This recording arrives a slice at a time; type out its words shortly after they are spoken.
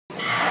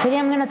Today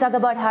I'm going to talk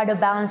about how to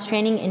balance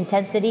training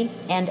intensity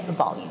and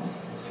volume.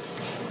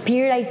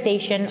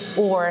 Periodization,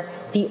 or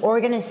the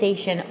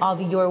organization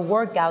of your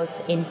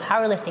workouts in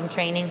powerlifting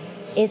training,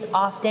 is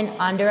often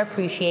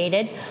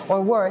underappreciated,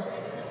 or worse,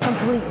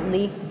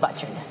 completely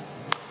butchered.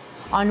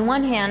 On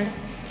one hand,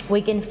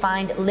 we can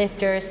find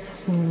lifters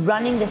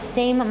running the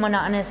same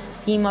monotonous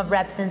scheme of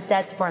reps and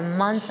sets for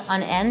months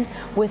on end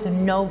with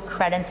no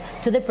credence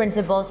to the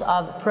principles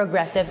of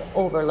progressive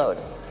overload,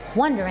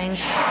 wondering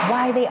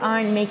why they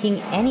aren't making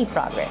any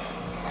progress.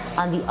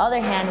 On the other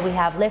hand, we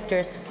have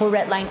lifters who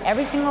redline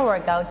every single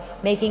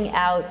workout, making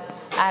out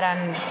at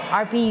an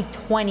RPE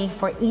 20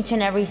 for each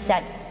and every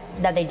set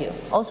that they do,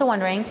 also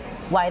wondering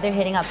why they're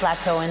hitting a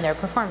plateau in their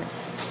performance.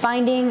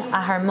 Finding a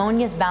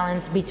harmonious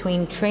balance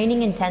between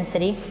training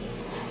intensity,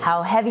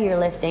 how heavy you're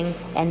lifting,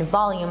 and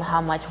volume,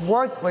 how much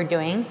work we're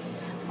doing,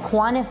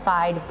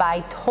 quantified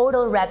by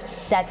total reps,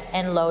 sets,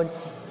 and load,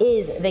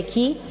 is the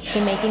key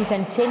to making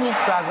continuous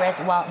progress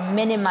while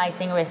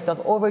minimizing risk of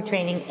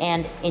overtraining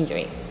and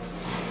injury.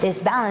 This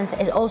balance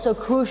is also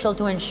crucial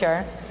to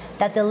ensure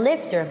that the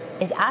lifter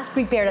is as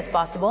prepared as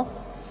possible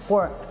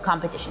for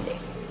competition day.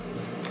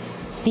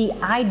 The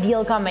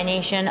ideal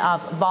combination of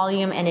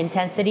volume and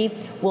intensity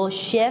will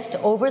shift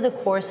over the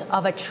course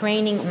of a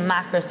training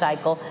macro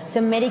cycle to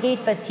mitigate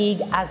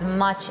fatigue as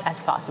much as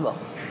possible.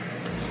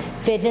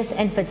 Fitness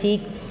and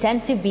fatigue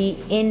tend to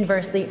be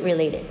inversely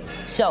related.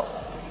 So,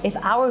 if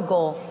our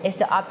goal is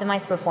to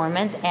optimize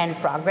performance and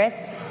progress,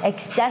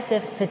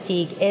 excessive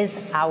fatigue is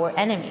our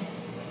enemy.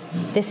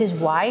 This is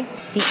why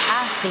the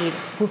athlete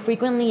who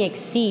frequently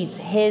exceeds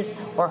his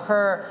or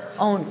her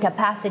own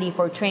capacity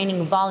for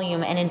training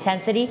volume and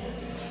intensity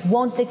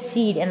won't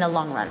succeed in the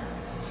long run.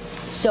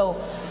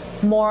 So,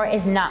 more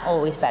is not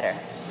always better.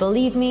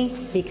 Believe me,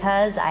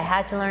 because I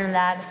had to learn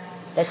that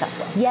the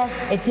tough way. Yes,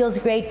 it feels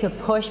great to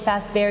push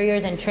past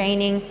barriers in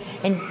training,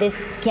 and this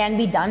can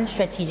be done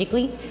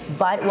strategically,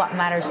 but what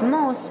matters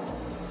most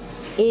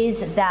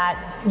is that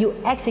you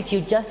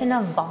execute just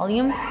enough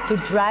volume to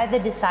drive the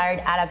desired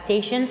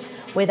adaptations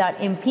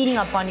without impeding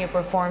upon your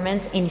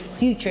performance in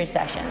future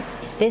sessions.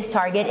 This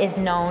target is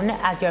known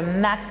as your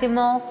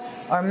maximum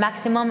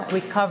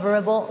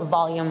recoverable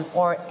volume,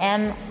 or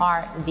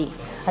MRV.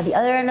 At the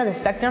other end of the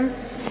spectrum,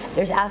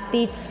 there's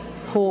athletes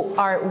who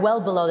are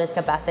well below this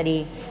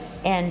capacity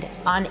and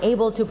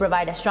unable to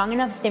provide a strong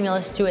enough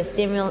stimulus to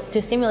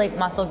stimulate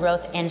muscle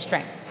growth and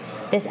strength.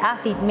 This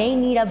athlete may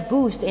need a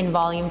boost in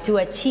volume to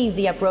achieve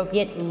the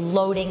appropriate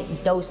loading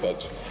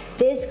dosage.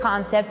 This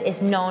concept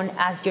is known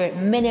as your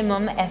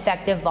minimum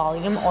effective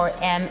volume, or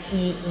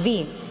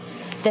MEV,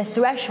 the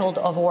threshold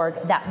of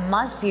work that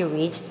must be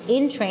reached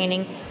in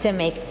training to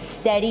make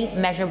steady,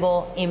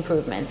 measurable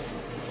improvements.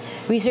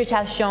 Research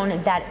has shown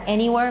that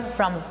anywhere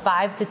from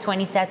 5 to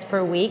 20 sets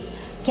per week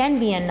can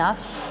be enough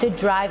to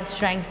drive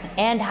strength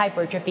and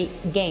hypertrophy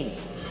gains.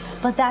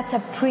 But that's a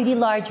pretty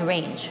large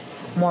range.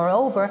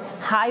 Moreover,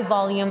 high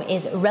volume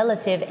is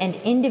relative and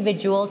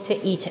individual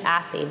to each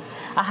athlete.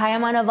 A high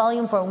amount of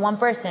volume for one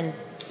person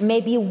may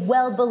be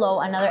well below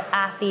another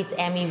athlete's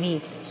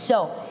MEV.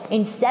 So,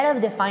 instead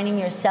of defining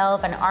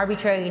yourself an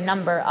arbitrary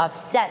number of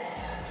sets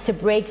to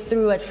break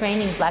through a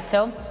training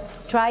plateau,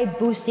 try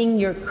boosting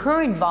your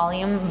current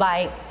volume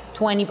by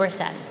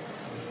 20%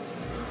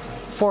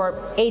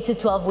 for 8 to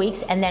 12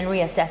 weeks and then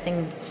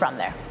reassessing from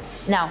there.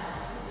 Now,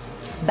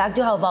 back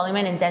to how volume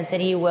and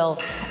intensity will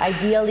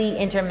ideally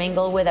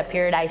intermingle with a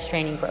periodized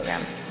training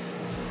program.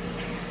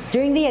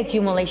 During the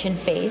accumulation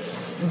phase,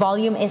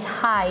 volume is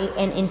high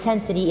and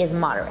intensity is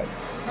moderate.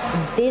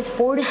 This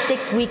 4 to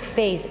 6 week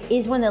phase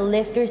is when the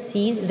lifter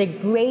sees the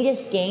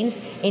greatest gains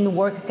in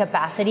work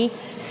capacity,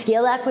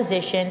 skill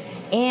acquisition,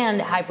 and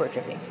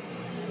hypertrophy.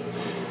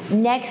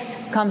 Next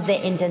comes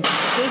the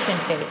intensification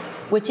phase,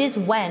 which is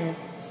when,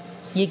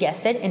 you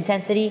guessed it,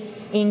 intensity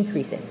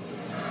increases,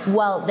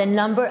 while the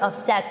number of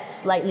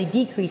sets slightly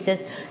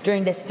decreases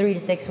during this 3 to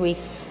 6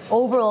 weeks.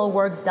 Overall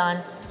work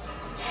done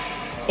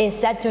is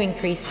set to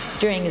increase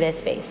during this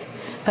phase.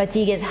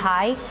 Fatigue is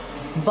high,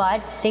 but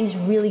things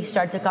really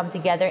start to come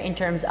together in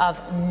terms of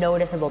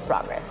noticeable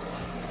progress.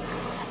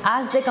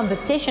 As the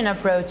competition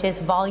approaches,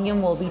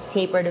 volume will be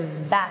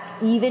tapered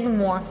back even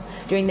more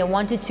during the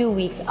 1 to 2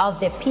 weeks of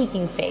the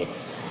peaking phase.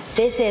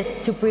 This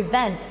is to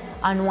prevent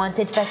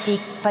unwanted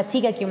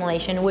fatigue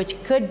accumulation,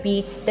 which could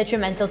be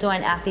detrimental to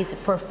an athlete's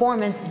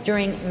performance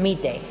during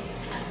meet day.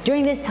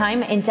 During this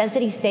time,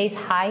 intensity stays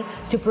high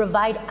to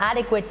provide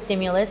adequate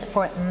stimulus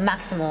for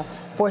maximal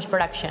force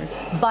production,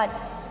 but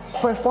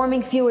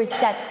performing fewer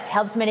sets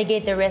helps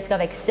mitigate the risk of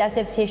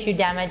excessive tissue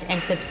damage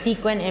and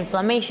subsequent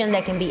inflammation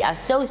that can be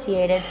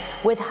associated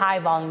with high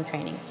volume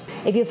training.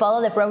 If you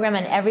follow the program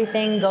and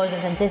everything goes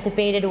as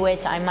anticipated,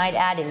 which I might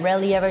add, it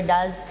rarely ever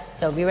does,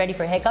 so be ready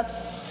for hiccups,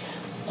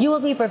 you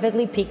will be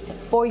perfectly peaked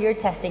for your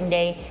testing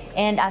day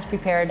and as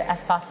prepared as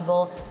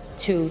possible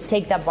to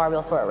take that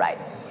barbell for a ride.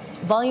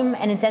 Volume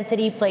and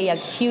intensity play a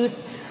cute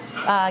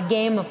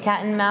game of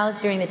cat and mouse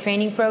during the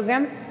training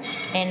program,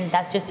 and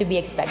that's just to be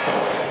expected.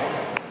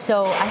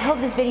 So I hope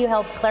this video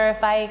helped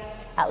clarify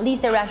at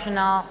least the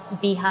rationale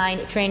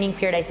behind training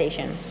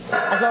periodization.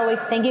 As always,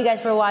 thank you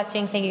guys for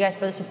watching. Thank you guys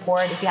for the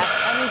support. If you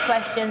have any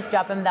questions,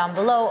 drop them down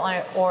below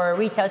or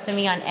reach out to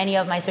me on any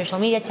of my social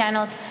media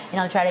channels and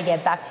I'll try to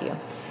get back to you.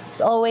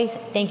 As always,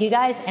 thank you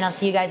guys, and I'll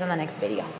see you guys on the next video.